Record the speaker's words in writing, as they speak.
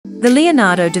The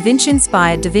Leonardo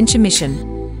DaVinci-inspired DaVinci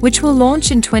mission, which will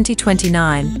launch in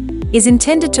 2029, is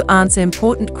intended to answer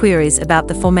important queries about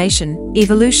the formation,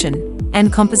 evolution,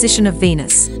 and composition of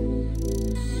Venus.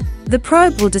 The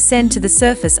probe will descend to the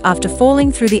surface after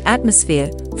falling through the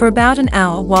atmosphere for about an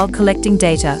hour while collecting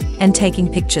data and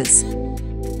taking pictures.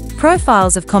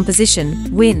 Profiles of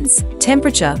composition, winds,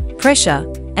 temperature, pressure,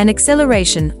 and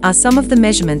acceleration are some of the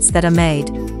measurements that are made.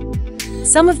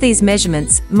 Some of these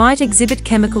measurements might exhibit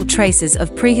chemical traces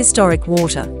of prehistoric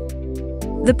water.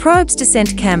 The probe's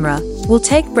descent camera will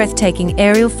take breathtaking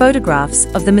aerial photographs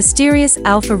of the mysterious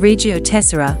Alpha Regio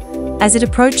tessera as it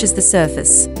approaches the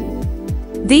surface.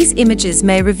 These images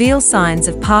may reveal signs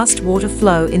of past water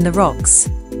flow in the rocks.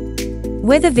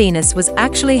 Whether Venus was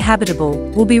actually habitable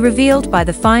will be revealed by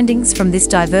the findings from this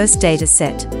diverse data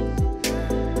set.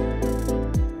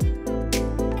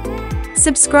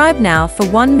 Subscribe now for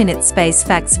 1-minute space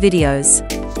facts videos.